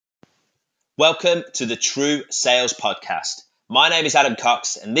Welcome to the True Sales Podcast. My name is Adam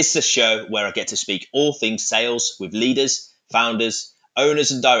Cox, and this is a show where I get to speak all things sales with leaders, founders,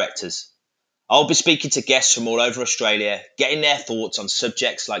 owners, and directors. I'll be speaking to guests from all over Australia, getting their thoughts on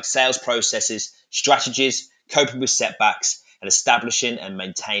subjects like sales processes, strategies, coping with setbacks, and establishing and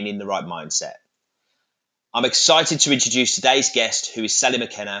maintaining the right mindset. I'm excited to introduce today's guest, who is Sally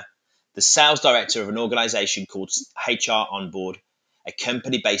McKenna, the sales director of an organisation called HR Onboard, a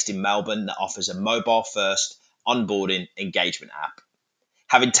company based in Melbourne that offers a mobile-first onboarding engagement app.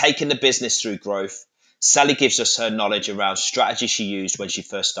 Having taken the business through growth, Sally gives us her knowledge around strategy she used when she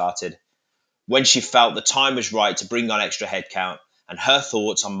first started, when she felt the time was right to bring on extra headcount, and her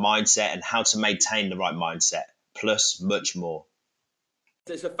thoughts on mindset and how to maintain the right mindset, plus much more.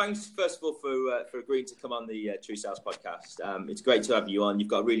 So thanks, first of all, for agreeing to come on the True Sales Podcast. It's great to have you on. You've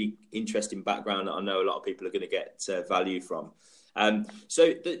got a really interesting background that I know a lot of people are going to get value from. I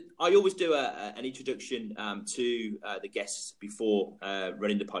always do an introduction to the guests before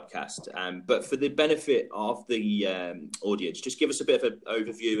running the podcast. But for the benefit of the audience, just give us a bit of an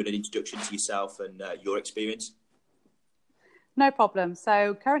overview and an introduction to yourself and your experience. No problem.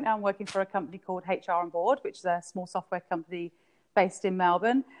 So currently I'm working for a company called HR Onboard, which is a small software company based in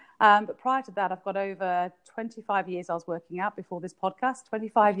Melbourne. But prior to that, I've got over 25 years I was working out before this podcast,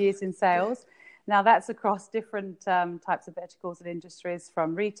 25 years in sales. Now, that's across different types of verticals and industries,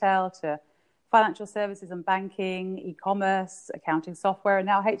 from retail to financial services and banking, e-commerce, accounting software, and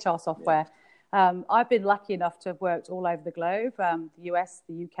now HR software. I've been lucky enough to have worked all over the globe, the US,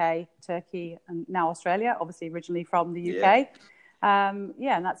 the UK, Turkey, and now Australia, obviously originally from the UK. And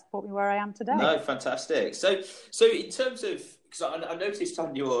that's brought me where I am today. No, fantastic. So in terms of, because I noticed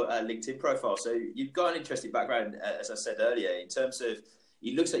on your LinkedIn profile, so you've got an interesting background, as I said earlier, in terms of,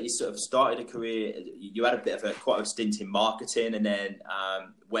 it looks like you sort of started a career. You had a bit of quite a stint in marketing, and then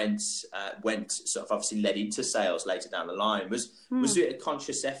went sort of obviously led into sales later down the line. Was it a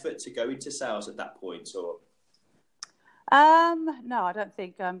conscious effort to go into sales at that point, or? No, I don't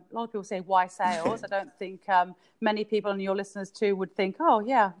think. A lot of people say, "Why sales?" I don't think many people, and your listeners too, would think, "Oh,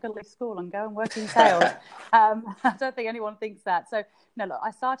 yeah, I'm going to leave school and go and work in sales." I don't think anyone thinks that. So, no, look,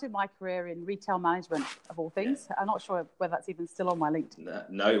 I started my career in retail management, of all things. I'm not sure whether that's even still on my LinkedIn.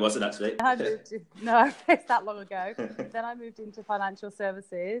 No, it wasn't actually. No, it's that long ago. Then I moved into financial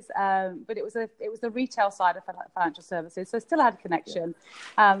services, but it was the retail side of financial services, so I still had a connection.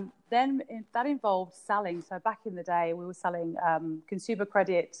 Then that involved selling. So back in the day, we were selling consumer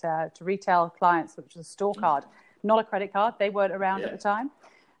credit to retail clients, which was a store card, not a credit card. They weren't around at the time.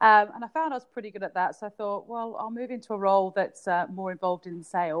 And I found I was pretty good at that. So I thought, well, I'll move into a role that's more involved in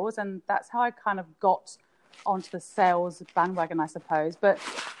sales. And that's how I kind of got onto the sales bandwagon, I suppose. But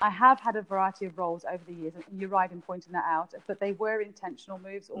I have had a variety of roles over the years. And you're right in pointing that out. But they were intentional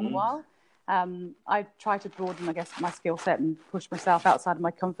moves all the while. I tried to broaden, I guess, my skill set and push myself outside of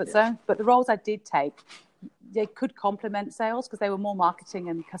my comfort zone. But the roles I did take, they could complement sales because they were more marketing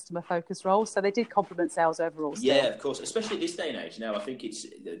and customer focused roles. So they did complement sales overall. Still. Yeah, of course. Especially at this day and age now, I think it's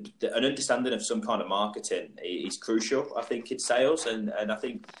an understanding of some kind of marketing is crucial, I think, in sales. And I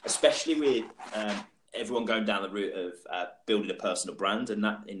think especially with everyone going down the route of building a personal brand and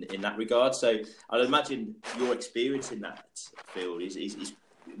that in that regard. So I'd imagine your experience in that field is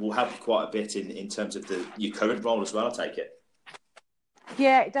will help you quite a bit in terms of your current role as well, I take it.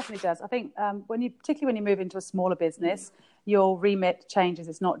 Yeah, it definitely does. I think particularly when you move into a smaller business, your remit changes.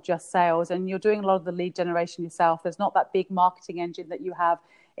 It's not just sales, and you're doing a lot of the lead generation yourself. There's not that big marketing engine that you have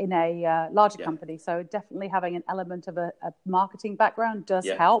in a larger company. So definitely having an element of a marketing background does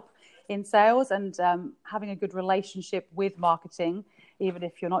help in sales, and having a good relationship with marketing, even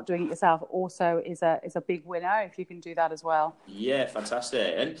if you're not doing it yourself, also is a big winner if you can do that as well. Yeah,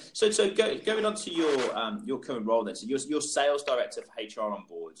 fantastic. And so going on to your current role then, so you're sales director for HR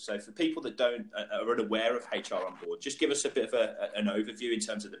Onboard. So for people that are unaware of HR Onboard, just give us a bit of an overview in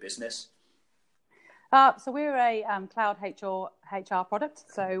terms of the business. So we're a cloud HR product.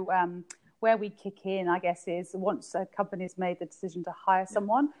 So where we kick in, I guess, is once a company's made the decision to hire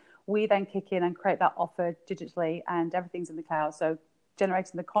someone, we then kick in and create that offer digitally, and everything's in the cloud. So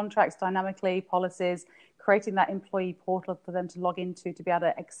generating the contracts dynamically, policies, creating that employee portal for them to log into to be able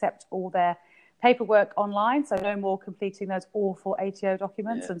to accept all their paperwork online. So no more completing those awful ATO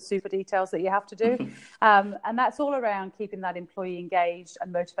documents and super details that you have to do. And that's all around keeping that employee engaged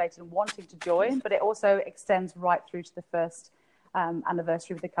and motivated and wanting to join, but it also extends right through to the first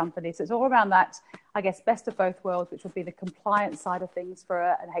anniversary of the company. So it's all around that, I guess, best of both worlds, which would be the compliance side of things for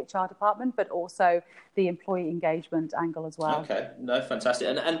an HR department, but also the employee engagement angle as well. Okay, no, fantastic.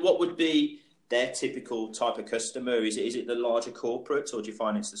 And what would be their typical type of customer? Is it the larger corporates, or do you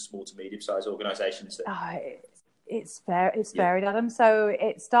find it's the small to medium sized organisations? It's varied, Adam. So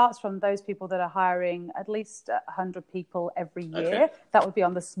it starts from those people that are hiring at least 100 people every year. Okay. That would be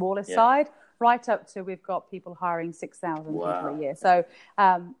on the smallest side, right up to we've got people hiring 6,000 people a year. So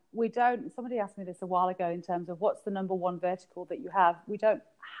we don't. Somebody asked me this a while ago in terms of what's the number one vertical that you have. We don't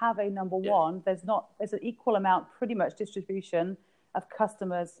have a number one. There's an equal amount, pretty much distribution of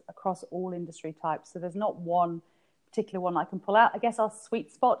customers across all industry types. So there's not one particular one I can pull out. I guess our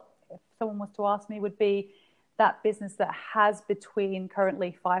sweet spot, if someone was to ask me, would be that business that has between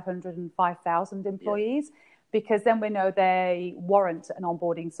currently 500 and 5,000 employees, because then we know they warrant an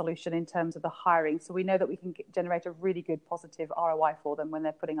onboarding solution in terms of the hiring. So we know that we can generate a really good positive ROI for them when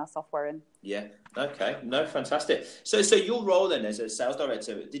they're putting our software in. Yeah. Okay. No, fantastic. So your role then as a sales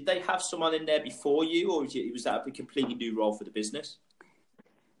director, did they have someone in there before you, or was that a completely new role for the business?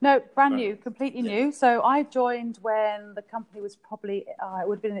 No, brand new, completely new. So I joined when the company was probably, it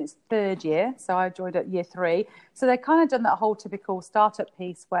would have been in its third year. So I joined at year 3. So they kind of done that whole typical startup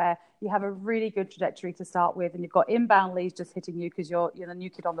piece where you have a really good trajectory to start with, and you've got inbound leads just hitting you because you're the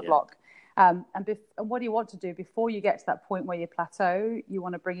new kid on the block. And what do you want to do before you get to that point where you plateau? You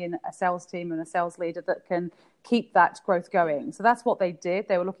want to bring in a sales team and a sales leader that can keep that growth going. So that's what they did.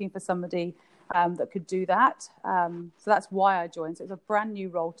 They were looking for somebody that could do that. So that's why I joined. So it was a brand new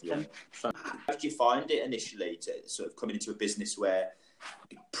role to them. How did you find it initially to sort of coming into a business where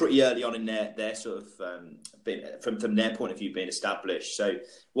pretty early on in their sort of from their point of view being established? So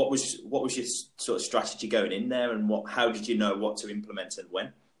what was your sort of strategy going in there, and how did you know what to implement and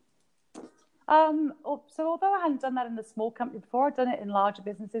when? So although I hadn't done that in the small company before, I'd done it in larger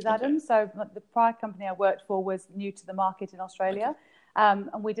businesses, Adam. Okay. So the prior company I worked for was new to the market in Australia. Okay. And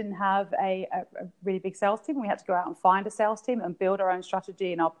we didn't have a really big sales team. We had to go out and find a sales team and build our own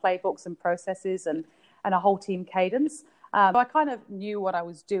strategy and our playbooks and processes and a whole team cadence. So I kind of knew what I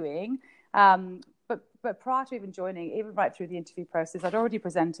was doing. But prior to even joining, even right through the interview process, I'd already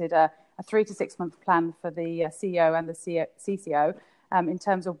presented a 3 to 6 month plan for the CEO and the CCO in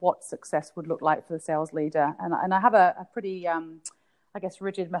terms of what success would look like for the sales leader. And I have a pretty,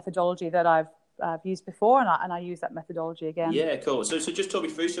 rigid methodology that I've used before, and I use that methodology again. Yeah, cool. So just talk me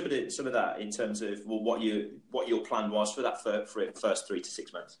through some of that in terms of what your plan was for that for first 3 to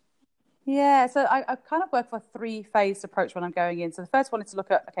 6 months. Yeah, so I kind of work for a 3-phased approach when I'm going in. So the first one is to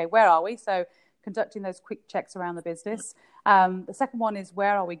look at, okay, where are we? So conducting those quick checks around the business. The second one is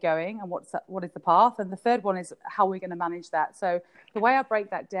where are we going and what is the path? And the third one is how we're going to manage that. So the way I break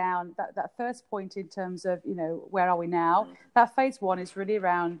that down, that first point in terms of, where are we now? That phase 1 is really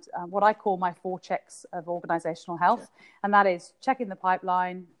around what I call my 4 checks of organizational health. Okay. And that is checking the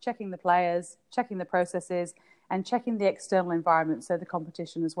pipeline, checking the players, checking the processes, and checking the external environment, so the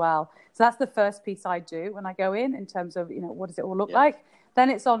competition as well. So that's the first piece I do when I go in terms of, what does it all look like? Then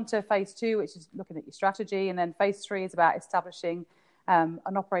it's on to phase 2, which is looking at your strategy. And then phase 3 is about establishing an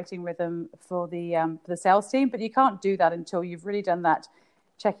operating rhythm for the sales team. But you can't do that until you've really done that,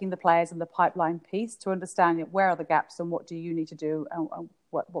 checking the players and the pipeline piece to understand where are the gaps and what do you need to do and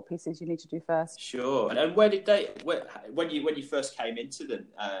what pieces you need to do first. Sure. And where did when you first came into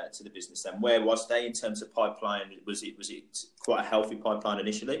the business, then where was they in terms of pipeline? Was it quite a healthy pipeline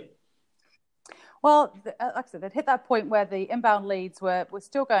initially? Well, like I said, they'd hit that point where the inbound leads were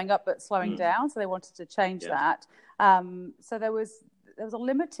still going up but slowing down, so they wanted to change that. So there was a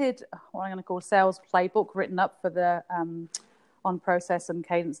limited, what I'm going to call sales playbook written up for the on process and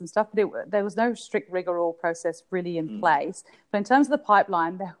cadence and stuff, but there was no strict rigor or process really in place. But in terms of the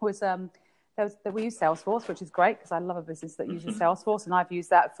pipeline, we use Salesforce, which is great because I love a business that uses Salesforce, and I've used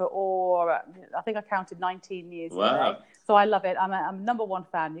that for I think I counted 19 years. Wow. Today. So I love it. I'm number one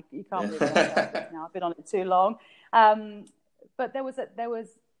fan. You can't really Salesforce now. I've been on it too long. But there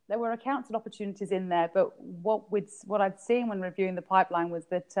were accounts and opportunities in there. But what I'd seen when reviewing the pipeline was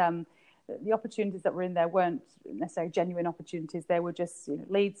that the opportunities that were in there weren't necessarily genuine opportunities. They were just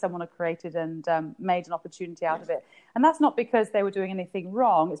leads someone had created and made an opportunity out of it. And that's not because they were doing anything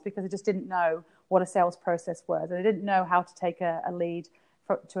wrong. It's because they just didn't know what a sales process was. And they didn't know how to take a lead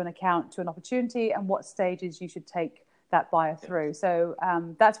to an account, to an opportunity, and what stages you should take that buyer through. So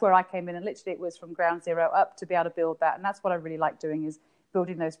that's where I came in. And literally it was from ground zero up to be able to build that. And that's what I really like doing, is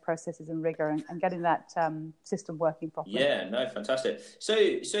building those processes and rigor and getting that system working properly. Yeah, no, fantastic. So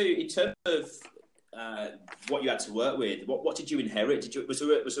in terms of what you had to work with, what did you inherit? Was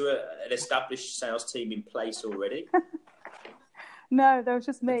there an established sales team in place already? No, there was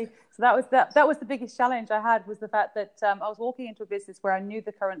just me. So that was the biggest challenge I had, was the fact that I was walking into a business where I knew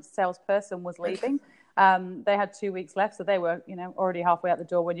the current salesperson was leaving. They had 2 weeks left, so they were, already halfway out the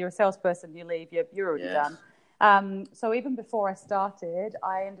door. When you're a salesperson, you leave, you're already done. So even before I started,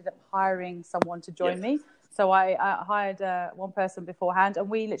 I ended up hiring someone to join me. So I hired one person beforehand, and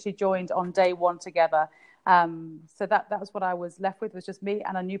we literally joined on day one together. So that was what I was left with, was just me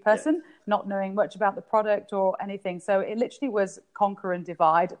and a new person, not knowing much about the product or anything. So it literally was conquer and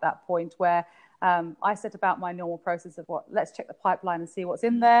divide at that point, where I set about my normal process of let's check the pipeline and see what's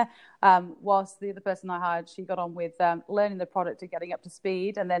in there. Whilst the other person I hired, she got on with learning the product and getting up to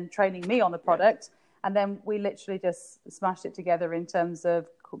speed, and then training me on the product. And then we literally just smashed it together in terms of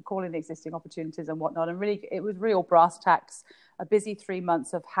calling the existing opportunities and whatnot. And really, it was real brass tacks, a busy 3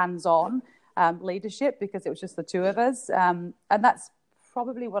 months of hands-on leadership, because it was just the two of us. And that's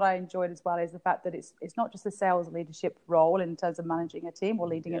probably what I enjoyed as well, is the fact that it's not just a sales leadership role in terms of managing a team or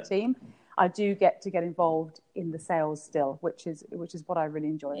leading a team. I do get involved in the sales still, which is what I really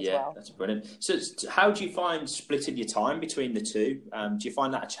enjoy as well. Yeah, that's brilliant. So how do you find splitting your time between the two? Do you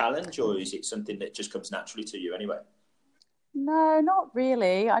find that a challenge, or is it something that just comes naturally to you anyway? No, not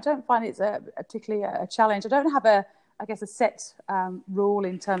really. I don't find it's particularly a challenge. I don't have a set rule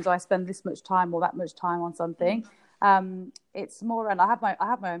in terms of I spend this much time or that much time on something. It's more around, I have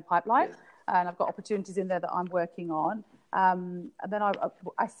my own pipeline, and I've got opportunities in there that I'm working on. And then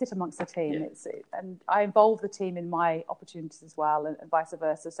I sit amongst the team, and I involve the team in my opportunities as well, and vice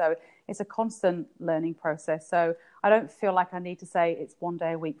versa. So it's a constant learning process. So I don't feel like I need to say it's 1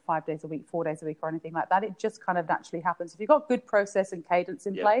 day a week, 5 days a week, 4 days a week, or anything like that. It just kind of naturally happens. If you've got good process and cadence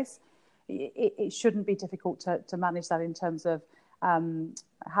in place, it shouldn't be difficult to manage that in terms of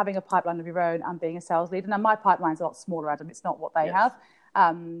having a pipeline of your own and being a sales leader. Now, my pipeline's a lot smaller, Adam. It's not what they have.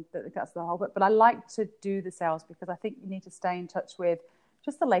 That's the whole bit. But I like to do the sales because I think you need to stay in touch with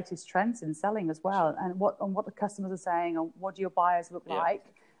just the latest trends in selling as well, and what the customers are saying, and what do your buyers look like.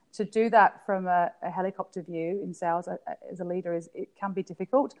 To do that from a helicopter view in sales as a leader it can be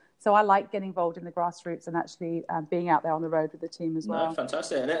difficult. So I like getting involved in the grassroots and actually being out there on the road with the team as well. No,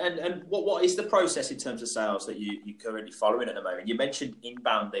 fantastic. And what is the process in terms of sales that you're currently following at the moment? You mentioned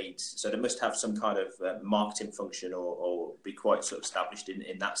inbound leads, so they must have some kind of marketing function or be quite sort of established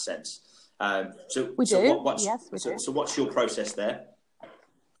in that sense. We do. So what's your process there?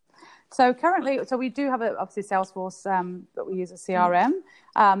 So currently, we do have obviously Salesforce that we use as CRM.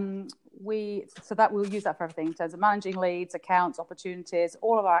 We'll use that for everything in terms of managing leads, accounts, opportunities,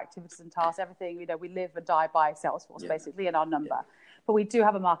 all of our activities and tasks, everything. We live and die by Salesforce basically, and our number. But we do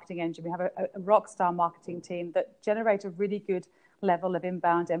have a marketing engine. We have a rock star marketing team that generate a really good level of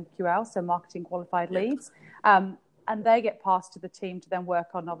inbound MQL, so marketing qualified leads. And they get passed to the team to then work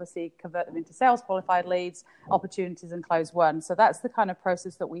on, obviously, convert them into sales qualified leads, opportunities, and close one. So that's the kind of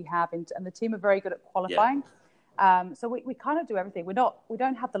process that we have. And the team are very good at qualifying. So we kind of do everything. We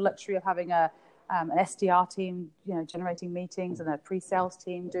don't have the luxury of having an SDR team, generating meetings, and a pre-sales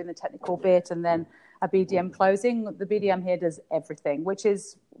team doing the technical bit, and then a BDM closing. The BDM here does everything, which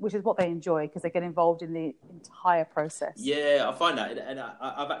is what they enjoy, because they get involved in the entire process. Yeah, I find that, and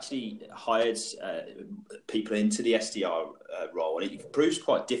I've actually hired people into the SDR role, and it proves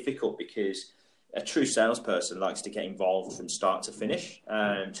quite difficult because a true salesperson likes to get involved from start to finish,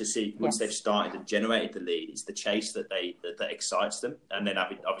 to see once they've started and generated the lead. It's the chase that excites them, and then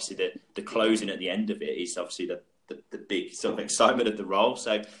obviously the closing at the end of it is obviously the big sort of excitement of the role.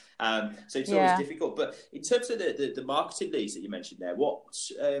 So it's always difficult. But in terms of the marketing leads that you mentioned there, what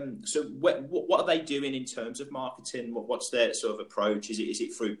are they doing in terms of marketing? What's their sort of approach? Is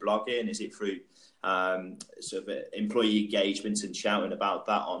it through blogging? Is it through sort of employee engagement and shouting about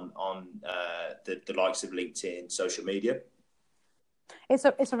that on the likes of LinkedIn, social media? It's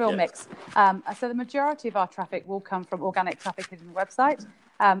a real mix. So the majority of our traffic will come from organic traffic hitting the website,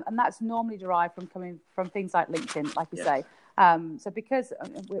 and that's normally derived from things like LinkedIn, like you say. So because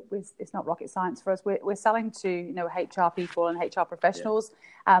it's not rocket science for us, we're selling to HR people and HR professionals.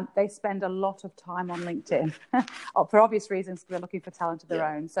 They spend a lot of time on LinkedIn for obvious reasons, because they're looking for talent of their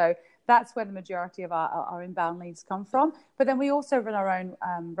own. So that's where the majority of our inbound leads come from. But then we also run our own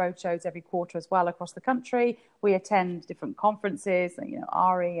roadshows every quarter as well across the country. We attend different conferences,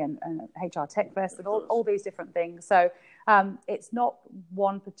 RE and HR Tech Fest and all these different things. So it's not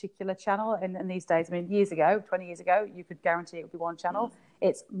one particular channel. And these days, 20 years ago, you could guarantee it would be one channel.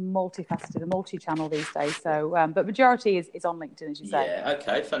 It's multifaceted, a multi-channel these days. So, but majority is on LinkedIn, as you say. Yeah.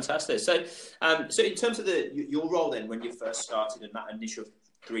 Okay. Fantastic. So in terms of your role then, when you first started and that initial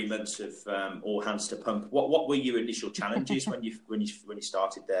 3 months of all hands to pump, what were your initial challenges when you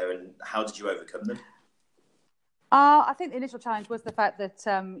started there, and how did you overcome them? I think the initial challenge was the fact that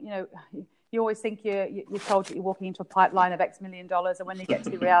you always think you're told that you're walking into a pipeline of X million dollars, and when you get to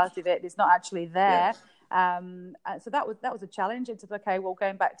the reality of it, it's not actually there. So that was a challenge. It's okay, well,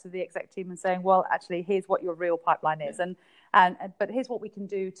 going back to the exec team and saying, well, actually, here's what your real pipeline is, but here's what we can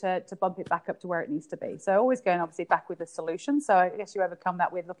do to bump it back up to where it needs to be. So always going obviously back with a solution. So I guess you overcome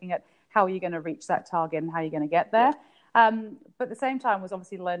that with looking at how are you going to reach that target and how you're going to get there. But at the same time was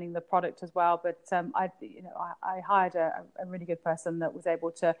obviously learning the product as well. But I hired a really good person that was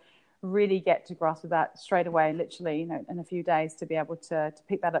able to really get to grasp with that straight away, literally, in a few days, to be able to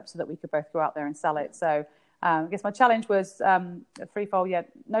pick that up so that we could both go out there and sell it. So I guess my challenge was threefold.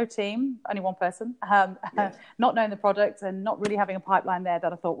 No team, only one person, not knowing the product and not really having a pipeline there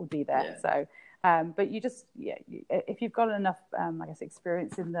that I thought would be there. So, but you just, if you've got enough, I guess,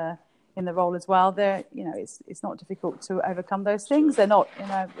 experience in the role as well, there, it's not difficult to overcome those things. They're not,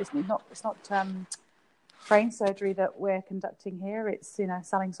 it's not brain surgery that we're conducting here. It's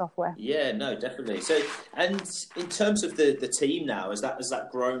selling software. Yeah, no, definitely. So, and in terms of the team now, has that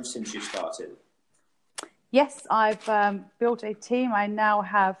grown since you started? Yes, I've built a team. I now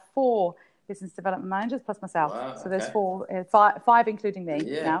have 4 business development managers plus myself. Wow, so there's 5 including me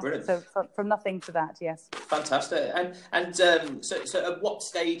now. Brilliant. So from nothing to that, yes. Fantastic. And so at what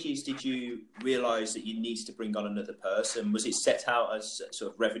stages did you realise that you needed to bring on another person? Was it set out as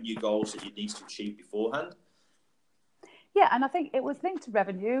sort of revenue goals that you needed to achieve beforehand? Yeah, and I think it was linked to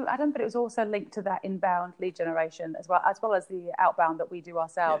revenue, Adam, but it was also linked to that inbound lead generation as well as the outbound that we do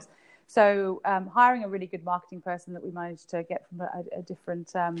ourselves. Yeah. So hiring a really good marketing person that we managed to get from a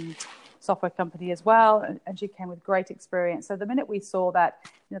different software company as well, and she came with great experience. So the minute we saw that,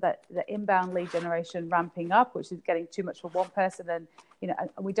 that the inbound lead generation ramping up, which is getting too much for one person, and and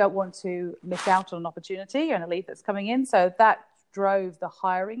we don't want to miss out on an opportunity and a lead that's coming in. So that drove the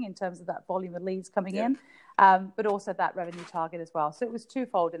hiring in terms of that volume of leads coming in. But also that revenue target as well. So it was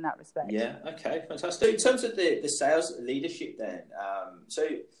twofold in that respect. Yeah, okay, fantastic. In terms of the sales leadership then, so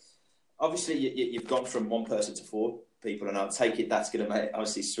obviously you've gone from one person to 4 people, and I'll take it that's going to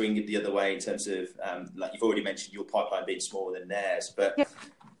obviously swing it the other way in terms of, like you've already mentioned, your pipeline being smaller than theirs. But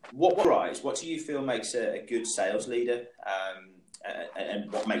what do you feel makes a good sales leader,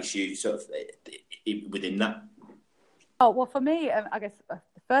 and what makes you sort of within that? Oh, well, for me, I guess the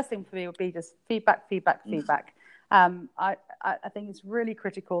first thing for me would be just feedback. I think it's really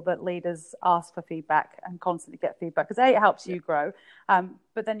critical that leaders ask for feedback and constantly get feedback, because it helps you grow,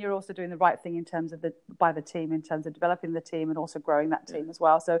 but then you're also doing the right thing in terms of by the team, in terms of developing the team and also growing that team as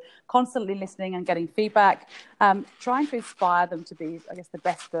well. So constantly listening and getting feedback, trying to inspire them to be, I guess, the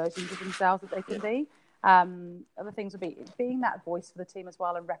best versions of themselves that they can be. Other things would be being that voice for the team as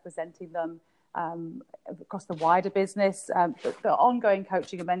well and representing them across the wider business. The ongoing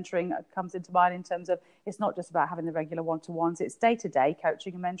coaching and mentoring comes into mind in terms of it's not just about having the regular one-to-ones, it's day-to-day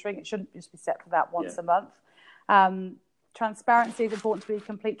coaching and mentoring. It shouldn't just be set for that once a month. Transparency is important, to be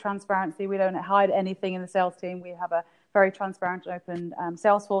complete transparency. We don't hide anything in the sales team. We have a very transparent and open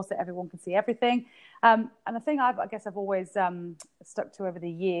sales force that everyone can see everything. And the thing I've always stuck to over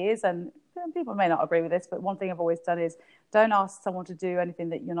the years, and people may not agree with this, but one thing I've always done is don't ask someone to do anything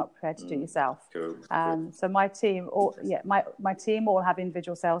that you're not prepared to do yourself. Cool. So my team, my team all have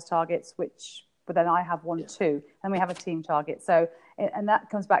individual sales targets, but then I have one too, and we have a team target. So, and that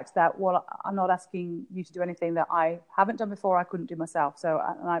comes back to that. Well, I'm not asking you to do anything that I haven't done before, I couldn't do myself. So,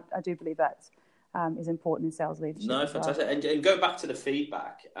 I do believe that is important in sales leadership. No, fantastic. Well. And go back to the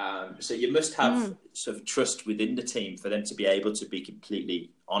feedback. So you must have sort of trust within the team for them to be able to be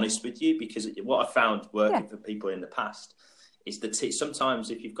completely honest with you, because what I found working for people in the past is that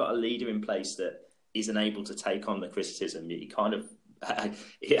sometimes if you've got a leader in place that isn't able to take on the criticism, it kind of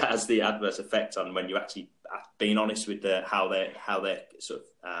it has the adverse effect on when you're actually being honest with how they're sort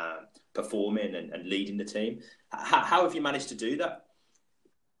of performing and leading the team. How have you managed to do that?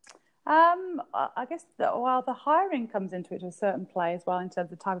 I guess the hiring comes into it to a certain play as well in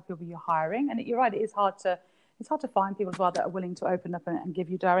terms of the type of people you're hiring. And you're right, it's hard to find people as well that are willing to open up and give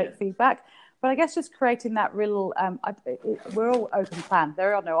you direct feedback. But I guess just creating that real, we're all open plan.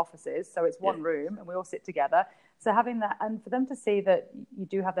 There are no offices, so it's one room and we all sit together. So having that, and for them to see that you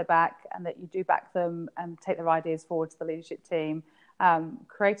do have their back and that you do back them and take their ideas forward to the leadership team,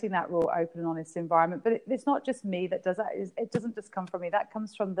 creating that real open and honest environment. But it's not just me that does that. It doesn't just come from me. That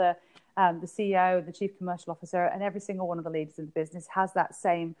comes from the CEO, the chief commercial officer, and every single one of the leaders in the business has that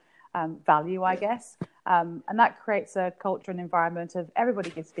same value, I guess. And that creates a culture and environment of everybody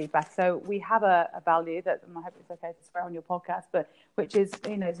gives feedback. So we have a value that, and I hope it's okay to swear on your podcast, but which is,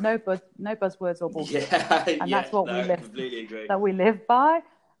 it's no buzzwords or bullshit. And that's what completely agree. that we live by.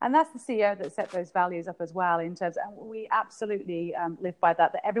 And that's the CEO that set those values up as well in terms of, and we absolutely live by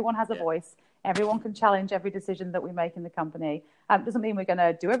that everyone has a voice. Everyone can challenge every decision that we make in the company. Doesn't mean we're going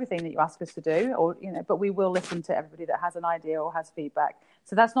to do everything that you ask us to do, or but we will listen to everybody that has an idea or has feedback.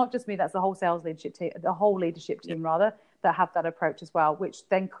 So that's not just me; that's the whole sales leadership team, the whole leadership team rather, that have that approach as well, which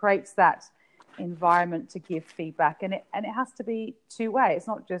then creates that environment to give feedback, and it has to be two-way. It's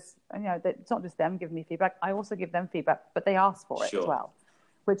not just it's not just them giving me feedback. I also give them feedback, but they ask for it as well,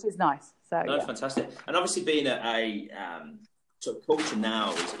 which is nice. So that's fantastic. And obviously, being a sort of culture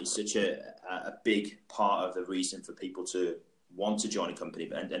now is such a big part of the reason for people to want to join a company,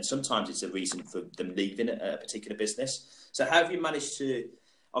 and sometimes it's a reason for them leaving a particular business. So how have you managed to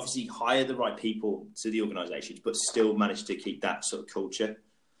obviously hire the right people to the organisations, but still manage to keep that sort of culture?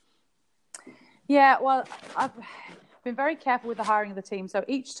 Yeah, well, I've been very careful with the hiring of the team. So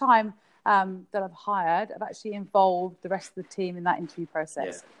each time that I've hired, I've actually involved the rest of the team in that interview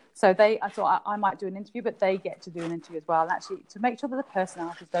process. So I thought I might do an interview, but they get to do an interview as well. And actually to make sure that the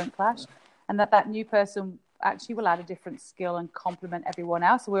personalities don't clash and that new person actually will add a different skill and complement everyone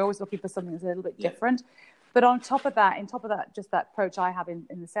else. So we're always looking for something that's a little bit different. But on top of that, just that approach I have in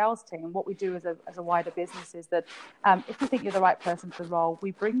the sales team, what we do as a wider business is that if we think you're the right person for the role,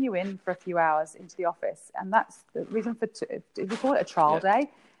 we bring you in for a few hours into the office. And that's the reason we call it a trial day.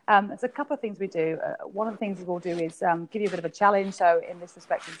 There's a couple of things we do. One of the things we'll do is give you a bit of a challenge. So in this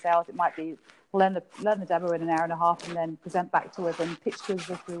respect in sales, it might be learn the demo in an hour and a half and then present back to us and pitch to us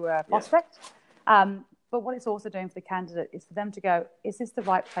if we were a prospect. But what it's also doing for the candidate is for them to go, is this the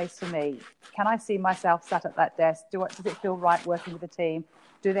right place for me? Can I see myself sat at that desk? Does it feel right working with the team?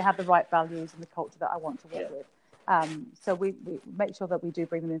 Do they have the right values and the culture that I want to work with? So we make sure that we do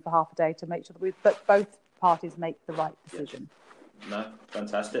bring them in for half a day to make sure that both parties make the right decision. No,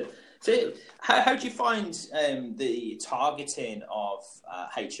 fantastic. So how do you find the targeting of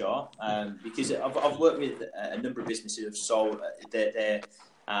HR? Because I've worked with a number of businesses who have sold their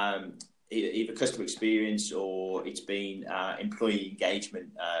either customer experience or it's been employee engagement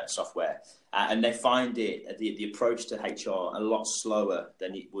software, and they find the approach to HR a lot slower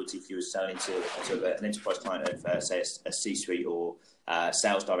than it would if you were selling to an enterprise client of say a C-suite or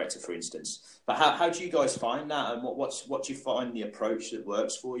sales director, for instance. But how do you guys find that, and what do you find the approach that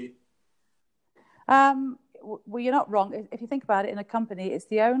works for you? Well, you're not wrong. If you think about it, in a company, it's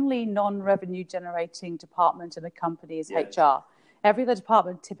the only non-revenue generating department in a company is HR. Every other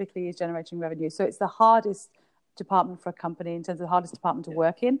department typically is generating revenue. So it's the hardest department for a company in terms of the hardest department to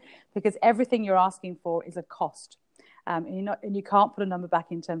work in, because everything you're asking for is a cost. And you can't put a number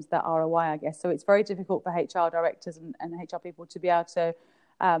back in terms of that ROI, I guess. So it's very difficult for HR directors and HR people to be able to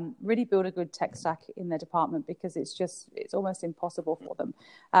really build a good tech stack in their department, because it's almost impossible for them.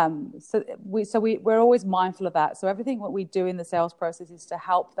 So we're always mindful of that. So everything what we do in the sales process is to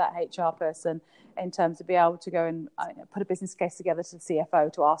help that HR person in terms of be able to go and put a business case together to the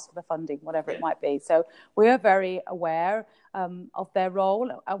CFO to ask for the funding, whatever it might be. So we are very aware of their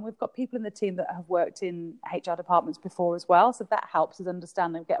role, and we've got people in the team that have worked in HR departments before as well. So that helps us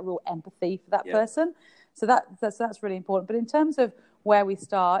understand and get a real empathy for that person. So that's really important. But in terms of where we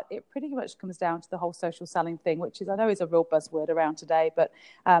start, it pretty much comes down to the whole social selling thing, which I know is a real buzzword around today, but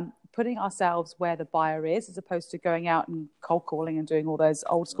putting ourselves where the buyer is, as opposed to going out and cold calling and doing all those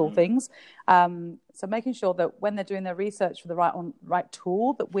old school things. So making sure that when they're doing their research for the right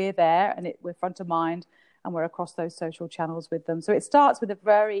tool, that we're there and we're front of mind and we're across those social channels with them. So it starts with a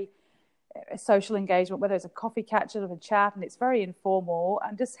very social engagement, whether it's a coffee catch-up or a chat, and it's very informal,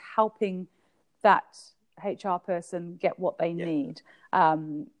 and just helping that HR person get what they need.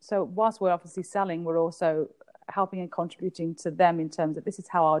 So whilst we're obviously selling, we're also helping and contributing to them in terms of this is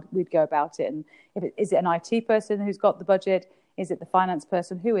how we'd go about it. And is it an IT person who's got the budget? Is it the finance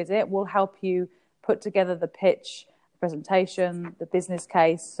person? Who is it? We'll help you put together the pitch, the presentation, the business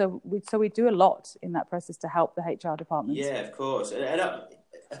case. So we do a lot in that process to help the HR department. Yeah, of course. And I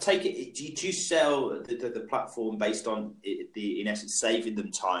take it, do you sell the platform based on in essence saving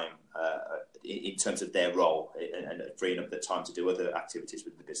them time in terms of their role and freeing up their time to do other activities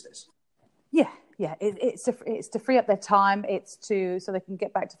with the business? Yeah. It's to free up their time. It's so they can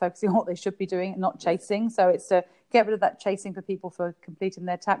get back to focusing on what they should be doing and not chasing. So it's to get rid of that chasing for people for completing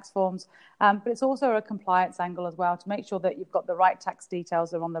their tax forms. But it's also a compliance angle as well, to make sure that you've got the right tax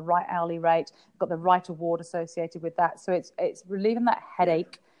details, they're on the right hourly rate, got the right award associated with that. So it's relieving that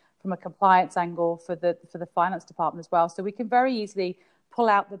headache from a compliance angle for the finance department as well. So we can very easily pull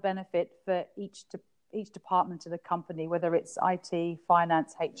out the benefit for each department of the company, whether it's IT,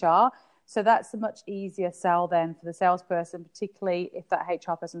 finance, HR. So that's a much easier sell then for the salesperson, particularly if that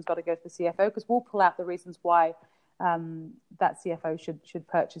HR person's got to go to the CFO, because we'll pull out the reasons why that CFO should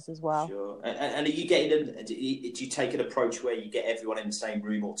purchase as well. Sure. And are you getting them? Do you take an approach where you get everyone in the same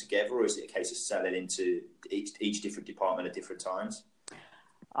room all together, or is it a case of selling into each different department at different times?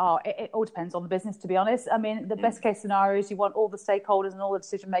 Oh, it all depends on the business, to be honest. I mean, the best case scenario is you want all the stakeholders and all the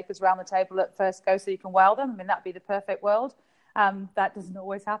decision makers around the table at first go so you can wow them. I mean, that'd be the perfect world. That doesn't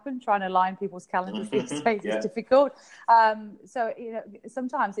always happen. Trying to align people's calendars these days is difficult. So,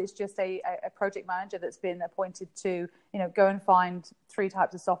 sometimes it's just a project manager that's been appointed to, go and find 3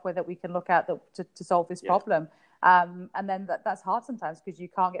 types of software that we can look at to solve this problem. And then that's hard sometimes because you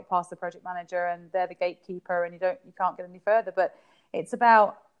can't get past the project manager and they're the gatekeeper and you can't get any further. But it's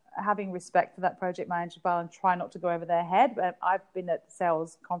about having respect for that project manager and try not to go over their head. But I've been at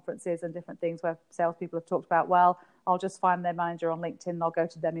sales conferences and different things where salespeople have talked about, well, I'll just find their manager on LinkedIn and I'll go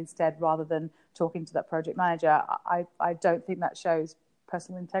to them instead rather than talking to that project manager. I don't think that shows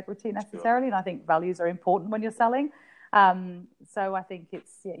personal integrity necessarily. Sure. And I think values are important when you're selling. So I think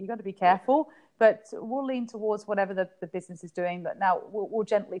you've got to be careful. But we'll lean towards whatever the business is doing. But now we'll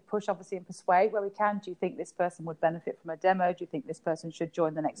gently push, obviously, and persuade where we can. Do you think this person would benefit from a demo? Do you think this person should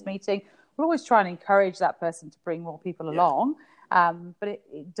join the next meeting? We'll always try and encourage that person to bring more people along. But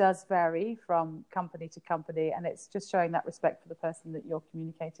it does vary from company to company. And it's just showing that respect for the person that you're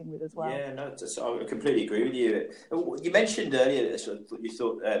communicating with as well. Yeah, no, I completely agree with you. You mentioned earlier,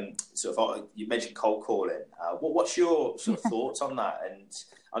 you mentioned cold calling. What's your sort of thoughts on that? And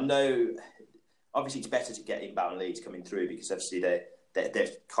I know, obviously, it's better to get inbound leads coming through because obviously they're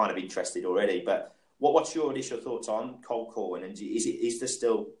kind of interested already. But what's your initial thoughts on cold calling? And is there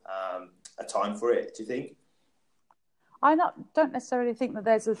still a time for it, do you think? I don't necessarily think that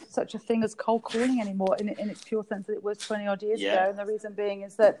there's such a thing as cold calling anymore in its pure sense that it was 20 odd years ago. And the reason being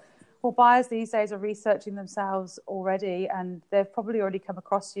is that, buyers these days are researching themselves already, and they've probably already come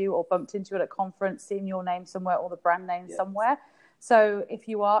across you or bumped into it at a conference, seen your name somewhere or the brand name somewhere. So if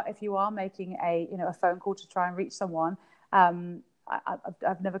you are making a phone call to try and reach someone,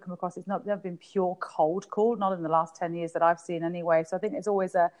 I've never come across, it's never been pure cold call, not in the last 10 years that I've seen anyway. So I think it's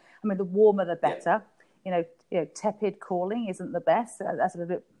always the warmer the better. Tepid calling isn't the best. That's a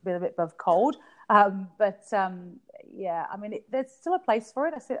bit above cold. There's still a place for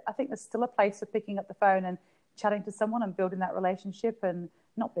it. I think there's still a place for picking up the phone and chatting to someone and building that relationship and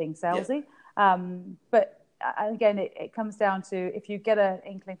not being salesy. But again, it comes down to if you get an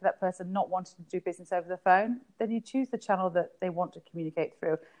inkling for that person not wanting to do business over the phone, then you choose the channel that they want to communicate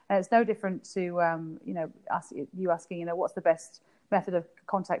through. And it's no different to you asking, what's the best method of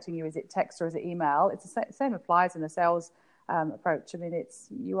contacting you? Is it text or is it email? It's the same applies in the sales approach. I mean,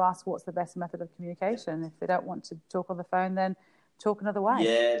 you ask what's the best method of communication. If they don't want to talk on the phone, then talk another way.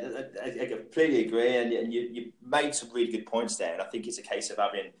 Yeah, I completely agree. And you made some really good points there. And I think it's a case of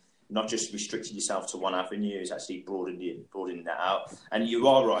having not just restricting yourself to one avenue, it's actually broadening that out. And you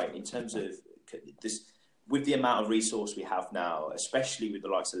are right in terms of this. With the amount of resource we have now, especially with the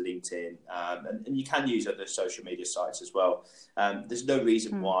likes of LinkedIn, and you can use other social media sites as well, there's no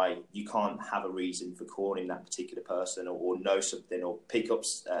reason why you can't have a reason for calling that particular person or know something or pick up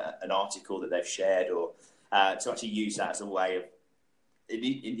an article that they've shared or to actually use that as a way of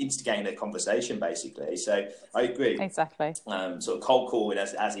instigating a conversation, basically. So I agree. Exactly. Sort of cold calling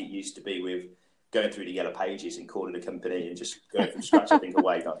as it used to be with going through the yellow pages and calling a company and just going from scratch, I think,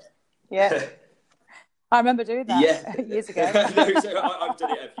 away. Yeah. I remember doing that years ago. So I've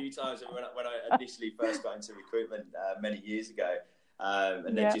done it a few times when I initially first got into recruitment many years ago,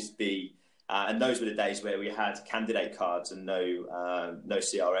 and then just be. And those were the days where we had candidate cards and no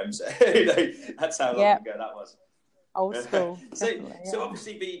CRM. So that's how long ago that was. Old school. So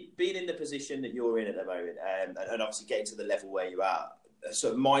obviously, being in the position that you're in at the moment, and obviously getting to the level where you're at,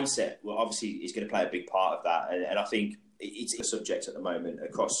 sort of mindset, well, obviously, is going to play a big part of that. And I think it's a subject at the moment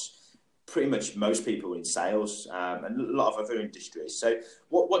across pretty much most people in sales and a lot of other industries. So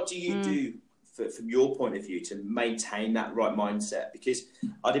what do you do from your point of view to maintain that right mindset? Because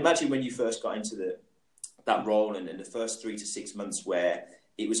I'd imagine when you first got into that role and in the first 3 to 6 months where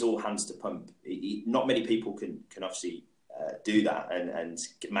it was all hands to pump, not many people can obviously do that and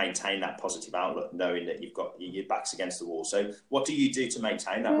maintain that positive outlook knowing that you've got your back's against the wall. So what do you do to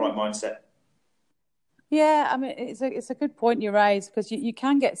maintain that right mindset? Yeah, I mean, it's a good point you raise because you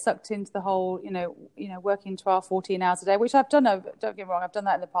can get sucked into the whole, working 12, 14 hours a day, which I've done. Don't get me wrong, I've done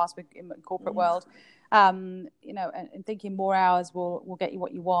that in the past in the corporate world, and thinking more hours will get you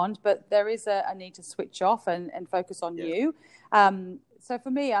what you want. But there is a need to switch off and focus on you. So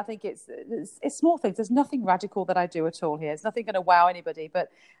for me, I think it's small things. There's nothing radical that I do at all here. It's nothing going to wow anybody.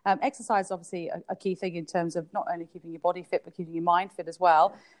 But exercise is obviously a key thing in terms of not only keeping your body fit, but keeping your mind fit as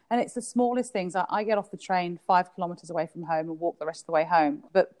well. And it's the smallest things. I get off the train 5 kilometers away from home and walk the rest of the way home.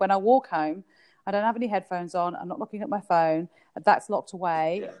 But when I walk home, I don't have any headphones on. I'm not looking at my phone. That's locked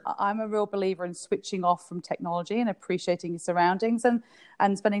away. Yeah. I'm a real believer in switching off from technology and appreciating your surroundings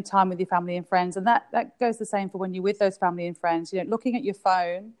and spending time with your family and friends. And that goes the same for when you're with those family and friends. You know, looking at your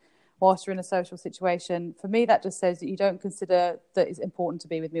phone whilst you're in a social situation, for me, that just says that you don't consider that it's important to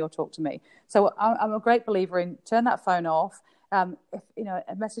be with me or talk to me. So I'm a great believer in turn that phone off. If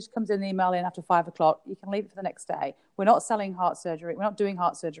a message comes in, an email in after 5 o'clock, you can leave it for the next day. We're not selling heart surgery. We're not doing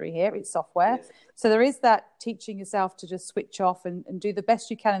heart surgery here. It's software. Yes. So there is that teaching yourself to just switch off and do the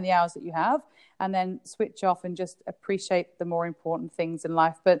best you can in the hours that you have, and then switch off and just appreciate the more important things in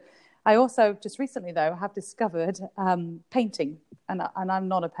life. But I also just recently, though, have discovered painting, and I'm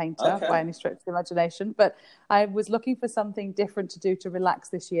not a painter by any stretch of the imagination, but I was looking for something different to do to relax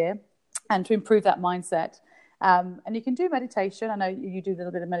this year and to improve that mindset. And you can do meditation. I know you do a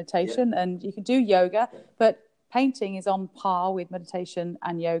little bit of meditation, and you can do yoga, but painting is on par with meditation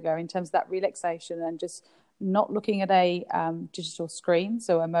and yoga in terms of that relaxation and just not looking at a digital screen,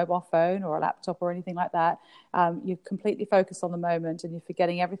 so a mobile phone or a laptop or anything like that. You're completely focused on the moment and you're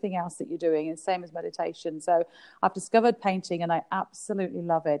forgetting everything else that you're doing, and same as meditation. So I've discovered painting and I absolutely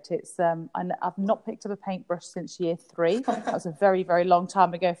love it. It's I've not picked up a paintbrush since year 3. That was a very, very long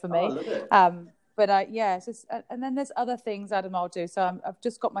time ago for me. I love it. But it's just, and then there's other things, Adam, I'll do. So I've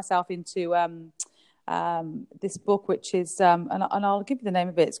just got myself into this book, which is, and I'll give you the name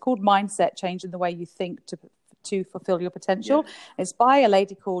of it. It's called Mindset: Changing the Way You Think to Fulfill Your Potential. Yeah. It's by a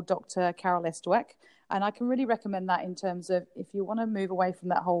lady called Dr. Carol S. Dweck. And I can really recommend that in terms of if you want to move away from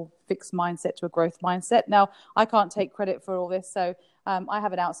that whole fixed mindset to a growth mindset. Now, I can't take credit for all this. So I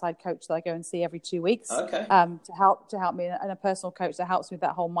have an outside coach that I go and see every 2 weeks to help me, and a personal coach that helps me with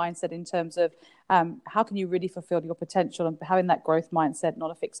that whole mindset in terms of how can you really fulfill your potential and having that growth mindset,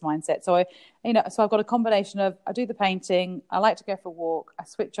 not a fixed mindset. So so I've got a combination of, I do the painting, I like to go for a walk, I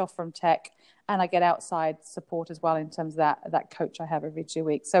switch off from tech, and I get outside support as well in terms of that coach I have every 2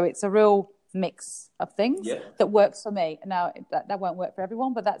 weeks. So it's a real mix of things that works for me. Now that won't work for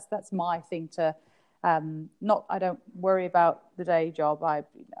everyone, but that's my thing to I don't worry about the day job. I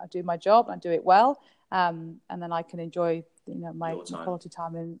do my job, I do it well, and then I can enjoy my quality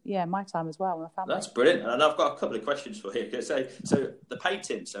time and my time as well with my family. That's brilliant. And I've got a couple of questions for you. So the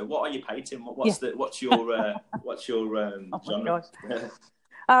painting. So what are you painting? What's your genre?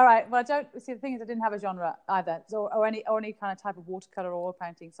 All right. Well, the thing is, I didn't have a genre either, or any kind of type of watercolor or oil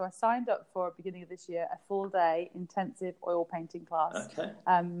painting. So I signed up for, beginning of this year, a full-day intensive oil painting class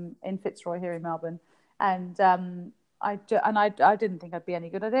in Fitzroy here in Melbourne, and I didn't think I'd be any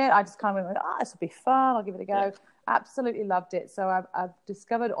good at it. I just kind of went, this will be fun. I'll give it a go. Yeah. Absolutely loved it. So I've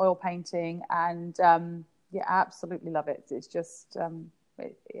discovered oil painting, and I absolutely love it. It's just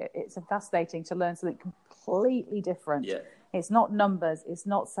it's fascinating to learn something completely different. Yeah. It's not numbers, it's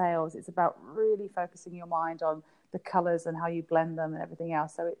not sales. It's about really focusing your mind on the colors and how you blend them and everything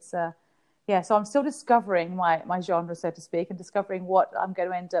else. So it's so I'm still discovering my genre, so to speak, and discovering what I'm going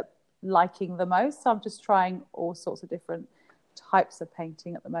to end up liking the most. So I'm just trying all sorts of different types of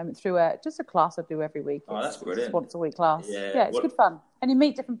painting at the moment through just a class I do every week. That's brilliant. It's once a week class. Yeah, it's good fun. And you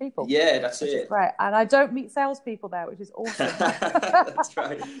meet different people. Yeah, that's it. Right. And I don't meet salespeople there, which is awesome. That's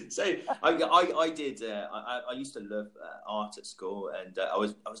right. So I did, I used to love art at school, and I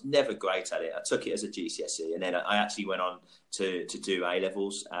was never great at it. I took it as a GCSE, and then I actually went on to do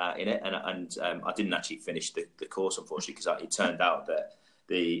A-levels in it, and I didn't actually finish the course, unfortunately, because it turned out that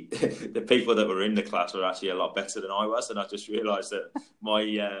the people that were in the class were actually a lot better than I was, and I just realised that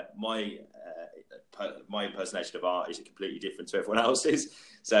my impersonation of art is completely different to everyone else's.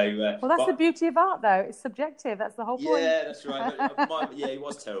 So, that's the beauty of art, though. It's subjective. That's the whole point. Yeah, that's right. It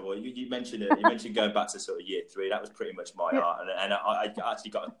was terrible. You mentioned it. You mentioned going back to sort of year 3. That was pretty much my art, and I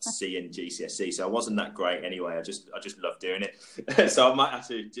actually got a C in GCSE, so I wasn't that great anyway. I just loved doing it. So I might have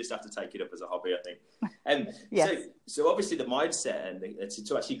to take it up as a hobby, I think. Yes. So obviously the mindset and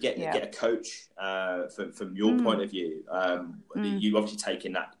to actually get a coach from your point of view, you've obviously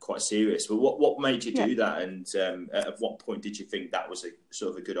taken that quite serious. But what made you do that, and at what point did you think that was a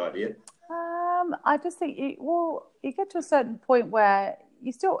sort of a good idea? I just think you get to a certain point where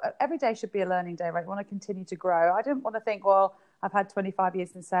you still, every day should be a learning day, right? You want to continue to grow. I didn't want to think, well, I've had 25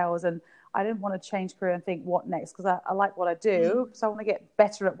 years in sales and I didn't want to change career and think what next, because I like what I do. So I want to get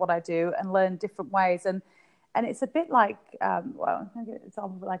better at what I do and learn different ways. And it's a bit like, it's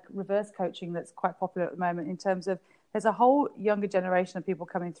like reverse coaching that's quite popular at the moment, in terms of there's a whole younger generation of people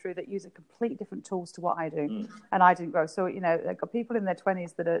coming through that use a completely different tools to what I do, and I didn't grow. So, you know, they've got people in their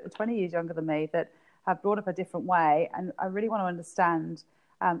 20s that are 20 years younger than me that have brought up a different way, and I really want to understand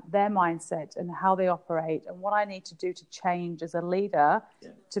their mindset and how they operate and what I need to do to change as a leader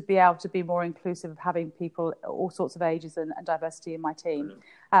to be able to be more inclusive of having people all sorts of ages and diversity in my team.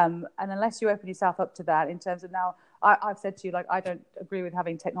 And unless you open yourself up to that in terms of now, I've said to you, like, I don't agree with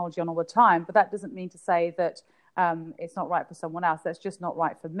having technology on all the time, but that doesn't mean to say that it's not right for someone else. That's just not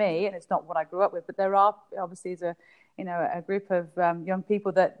right for me, and it's not what I grew up with. But there are obviously a group of young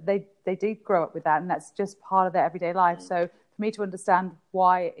people that they do grow up with that, and that's just part of their everyday life. So for me to understand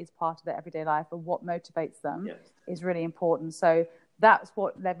why it is part of their everyday life and what motivates them is really important. So that's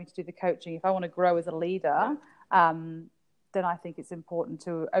what led me to do the coaching. If I want to grow as a leader, then I think it's important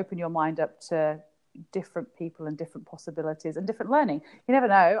to open your mind up to different people and different possibilities and different learning. You never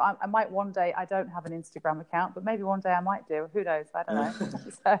know. I might one day, I don't have an Instagram account, but maybe one day I might do. Who knows? I don't know.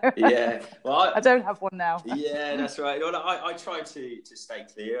 So, yeah. Well, I don't have one now. Yeah, that's right. Well, I try to stay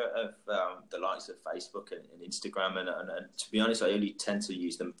clear of the likes of Facebook and Instagram, and to be honest, I only tend to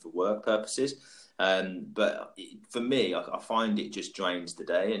use them for work purposes. But for me, I find it just drains the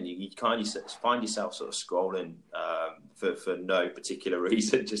day, and you kind of find yourself sort of scrolling for no particular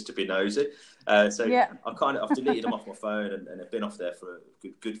reason, just to be nosy. I've deleted them off my phone, and I've been off there for a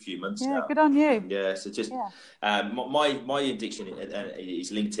good few months now. Yeah, good on you. Yeah, so just my addiction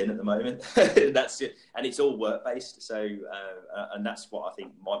is LinkedIn at the moment. That's it, and it's all work based. So and that's what I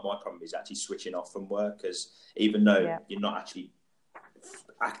think my problem is, actually switching off from work, because even though you're not actually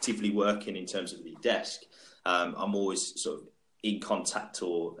actively working in terms of your desk, I'm always sort of in contact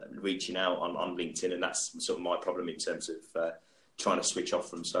or reaching out on LinkedIn, and that's sort of my problem in terms of trying to switch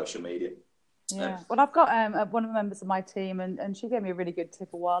off from social media. Yeah, well, I've got one of the members of my team, and she gave me a really good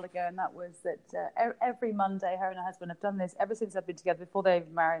tip a while ago, and that was that every Monday, her and her husband have done this ever since they've been together, before they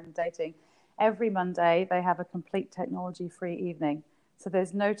were married and dating. Every Monday, they have a complete technology-free evening. So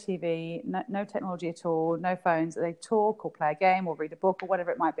there's no TV, no technology at all, no phones. They talk or play a game or read a book or whatever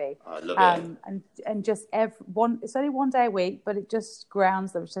it might be. I love it. And just it's only one day a week, but it just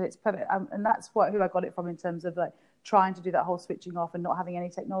grounds them. So it's perfect. And that's who I got it from, in terms of like trying to do that whole switching off and not having any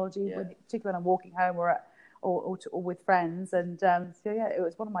technology, particularly when I'm walking home or with friends. And it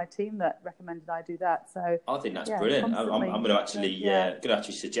was one of my team that recommended I do that. So I think that's brilliant. I'm going to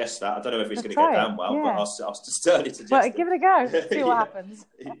actually suggest that. I don't know if it's going to go down well, but I'll certainly suggest it. Give it a go. See what happens.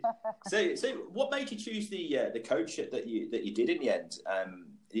 So what made you choose the coach that you did in the end?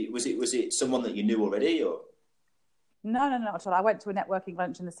 Was it someone that you knew already, or? No, not at all. I went to a networking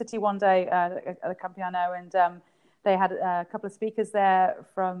lunch in the city one day at a company I know, and they had a couple of speakers there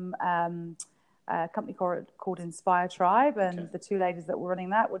from a company called Inspire Tribe, and the two ladies that were running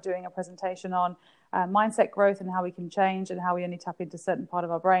that were doing a presentation on mindset growth and how we can change and how we only tap into a certain part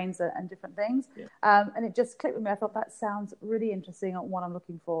of our brains and different things. And it just clicked with me. I thought that sounds really interesting on what I'm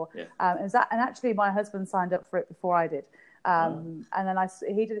looking for. And actually my husband signed up for it before I did. And then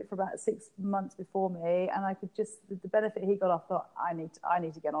he did it for about 6 months before me, and I could just, the benefit he got, I thought I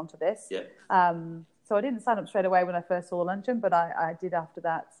need to get onto this. So I didn't sign up straight away when I first saw the luncheon, but I did after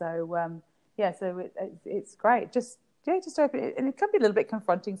that. So so it's great. Just open it. And it can be a little bit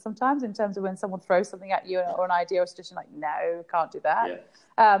confronting sometimes in terms of when someone throws something at you or an idea or suggestion, like, no, can't do that.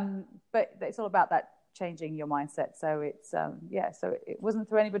 But it's all about that changing your mindset. So it's so it wasn't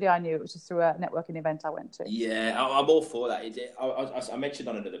through anybody I knew. It was just through a networking event I went to. I'm all for that. I mentioned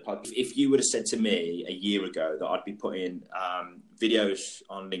on another podcast, if you would have said to me a year ago that I'd be putting videos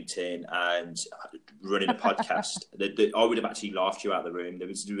on LinkedIn and running a podcast, that I would have actually laughed you out of the room. There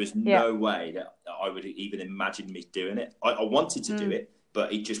was no way that I would even imagine me doing it. I wanted to do it,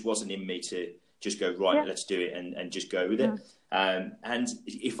 but it just wasn't in me to just go, right, let's do it and just go with it. And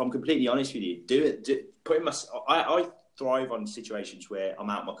if I'm completely honest with you, I thrive on situations where I'm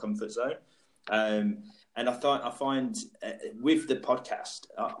out of my comfort zone. And I find with the podcast,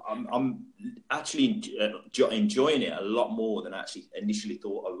 I'm actually enjoying it a lot more than I actually initially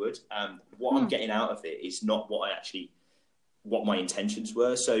thought I would. What I'm getting out of it is not what my intentions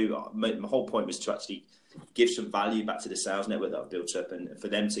were. So my whole point was to actually give some value back to the sales network that I've built up, and for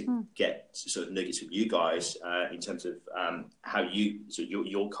them to get sort of nuggets with you guys in terms of how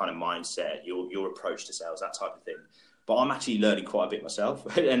your kind of mindset, your approach to sales, that type of thing. But I'm actually learning quite a bit myself,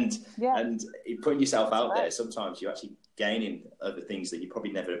 and putting yourself out there, sometimes you're actually gaining other things that you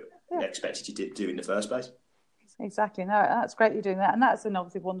probably never expected you to do in the first place. Exactly. No, that's great you're doing that. And that's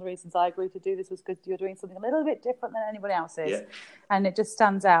obviously one of the reasons I agreed to do this, was because you're doing something a little bit different than anybody else is. And it just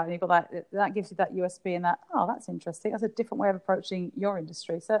stands out. And you've got that gives you that USP, and that, that's interesting. That's a different way of approaching your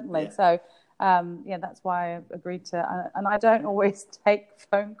industry, certainly. So That's why I agreed to. And I don't always take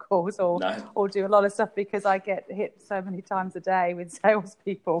phone calls or do a lot of stuff because I get hit so many times a day with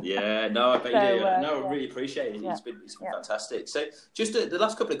salespeople. Yeah, no, I bet you do. I really appreciate it. It's been fantastic. So, just the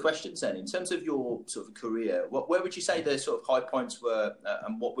last couple of questions then. In terms of your sort of career, where would you say the sort of high points were,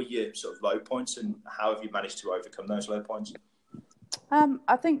 and what were your sort of low points, and how have you managed to overcome those low points?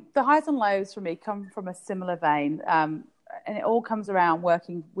 I think the highs and lows for me come from a similar vein. And it all comes around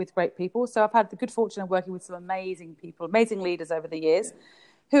working with great people. So I've had the good fortune of working with some amazing people, amazing leaders over the years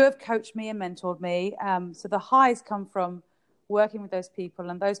who have coached me and mentored me. So the highs come from working with those people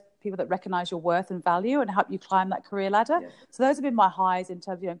and those people that recognize your worth and value and help you climb that career ladder. Yeah. So those have been my highs in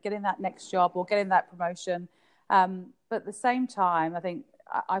terms of getting that next job or getting that promotion. But at the same time, I think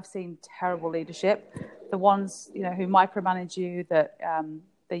I've seen terrible leadership. The ones who micromanage you, that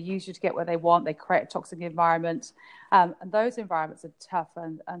they use you to get where they want. They create a toxic environment. And those environments are tough.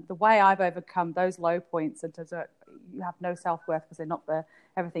 And the way I've overcome those low points in terms of you have no self-worth because they knock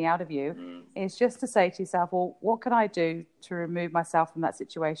everything out of you is just to say to yourself, well, what can I do to remove myself from that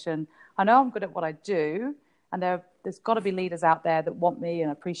situation? I know I'm good at what I do. And there's got to be leaders out there that want me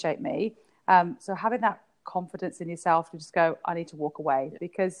and appreciate me. So having that confidence in yourself to just go, I need to walk away,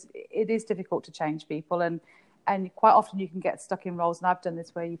 because it is difficult to change people. And quite often you can get stuck in roles, and I've done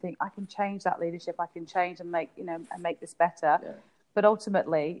this, where you think I can change that leadership, I can change and make this better. Yeah. But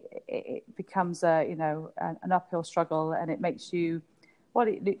ultimately it becomes an uphill struggle, and it makes you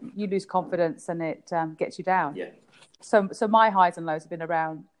you lose confidence, and it gets you down. Yeah. So my highs and lows have been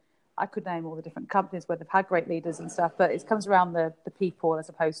around. I could name all the different companies where they've had great leaders and stuff, but it comes around the people as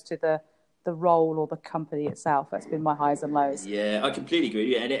opposed to the role or the company itself. That's been my highs and lows. Yeah, I completely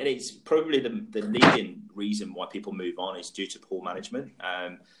agree. And it's probably the leading reason why people move on is due to poor management.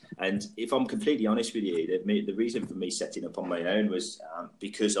 And if I'm completely honest with you, the reason for me setting up on my own was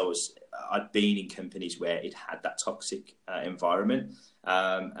because I'd been in companies where it had that toxic environment.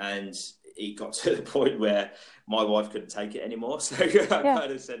 And it got to the point where my wife couldn't take it anymore. So I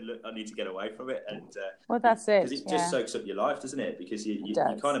kind of said, look, I need to get away from it. And that's it. Because it just soaks up your life, doesn't it? Because you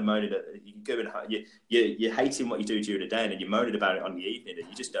kind of moan it. You go and you're hating what you do during the day, and then you're moaning about it on the evening, and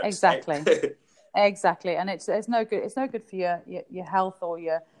you just don't. Exactly. Exactly. And it's no good. It's no good for your health or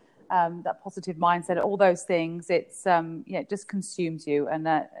your that positive mindset. All those things. It's it just consumes you. And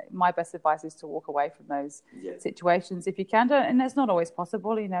my best advice is to walk away from those situations if you can. And it's not always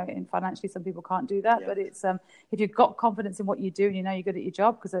possible. In financially, some people can't do that. Yeah. But it's if you've got confidence in what you do, and you're good at your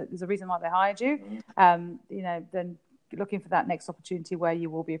job because there's a reason why they hired you. Then looking for that next opportunity where you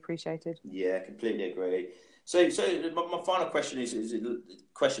will be appreciated. Yeah, completely agree. So my final question is a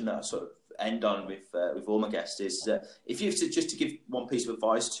question that I sort of end on with all my guests is if you were to give one piece of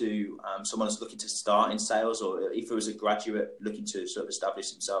advice to someone who's looking to start in sales, or if it was a graduate looking to sort of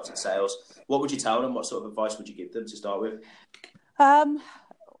establish themselves in sales, what would you tell them? What sort of advice would you give them to start with?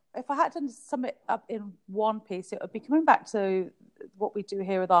 If I had to sum it up in one piece, it would be coming back to what we do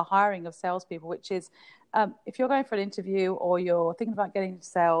here with our hiring of salespeople, which is if you're going for an interview or you're thinking about getting into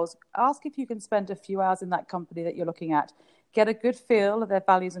sales, ask if you can spend a few hours in that company that you're looking at. Get a good feel of their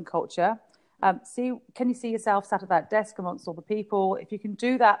values and culture. Can you see yourself sat at that desk amongst all the people? If you can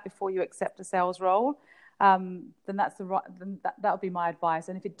do that before you accept a sales role, then that would be my advice.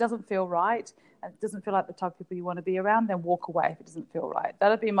 And if it doesn't feel right, and it doesn't feel like the type of people you want to be around, then walk away if it doesn't feel right. That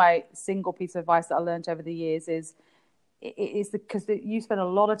would be my single piece of advice that I learned over the years because you spend a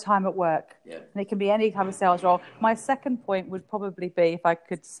lot of time at work, and it can be any kind of sales role. My second point would probably be, if I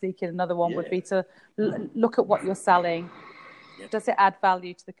could sneak in another one, would be to look at what you're selling. Does it add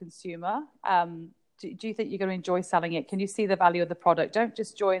value to the consumer? Do you think you're going to enjoy selling it? Can you see the value of the product? Don't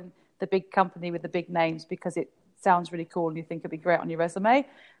just join the big company with the big names because it sounds really cool and you think it'd be great on your resume.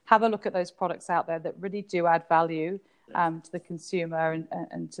 Have a look at those products out there that really do add value to the consumer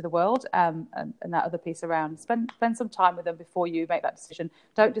and to the world, and that other piece around. Spend some time with them before you make that decision.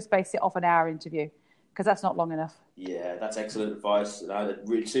 Don't just base it off an hour interview, because that's not long enough. Yeah, that's excellent advice.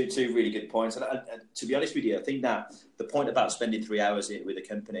 Two really good points. And to be honest with you, I think that the point about spending 3 hours with a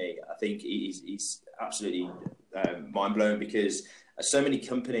company, I think is absolutely mind-blowing, because so many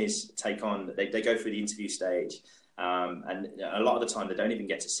companies they go through the interview stage, and a lot of the time they don't even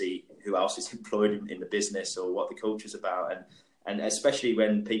get to see who else is employed in the business or what the culture's about. And especially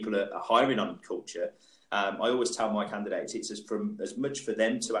when people are hiring on culture, I always tell my candidates it's as much for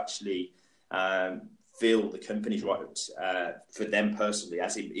them to actually feel the company's right for them personally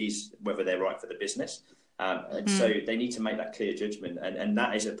as it is whether they're right for the business. And so they need to make that clear judgment. And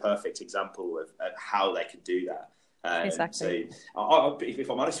that is a perfect example of how they could do that. Exactly. So, if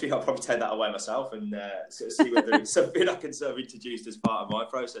I'm honest with you, I'll probably take that away myself and sort of see whether it's something I can sort of introduce as part of my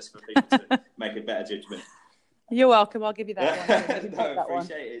process for people to make a better judgment. You're welcome. I'll give you that one. No,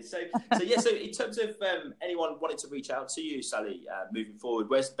 appreciate it. So in terms of anyone wanting to reach out to you, Sally, moving forward,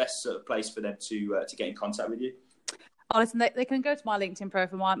 where's the best sort of place for them to get in contact with you? Oh, listen, they can go to my LinkedIn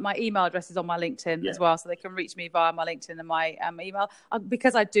profile. My email address is on my LinkedIn as well, so they can reach me via my LinkedIn and my email.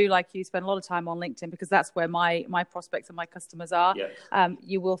 Because I do, like you, spend a lot of time on LinkedIn because that's where my prospects and my customers are.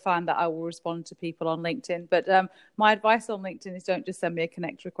 You will find that I will respond to people on LinkedIn. But my advice on LinkedIn is don't just send me a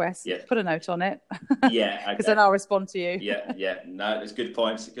connect request. Put a note on it. Because then I'll respond to you. No, there's good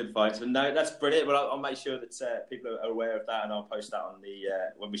points. And no, that's brilliant. Well, I'll make sure that people are aware of that, and I'll post that on the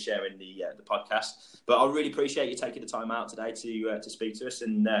when we're sharing the podcast. But I really appreciate you taking the time out today to speak to us,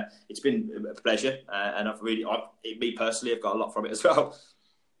 and it's been a pleasure, and me personally, I've got a lot from it as well.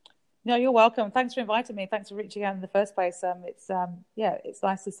 No, you're welcome. Thanks for inviting me. Thanks for reaching out in the first place. It's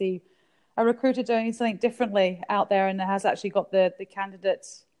nice to see a recruiter doing something differently out there, and has actually got the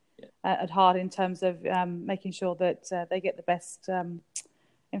candidates at heart in terms of making sure that they get the best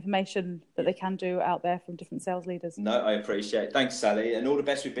information that they can do out there from different sales leaders. No, I appreciate it. Thanks, Sally, and all the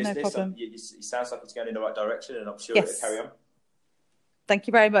best with business. No problem. It sounds like it's going in the right direction, and I'm sure it'll carry on. Thank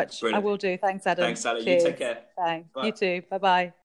you very much. Brilliant. I will do. Thanks, Adam. Thanks, Sally. Cheers. You take care. Thanks. Bye. You too. Bye-bye.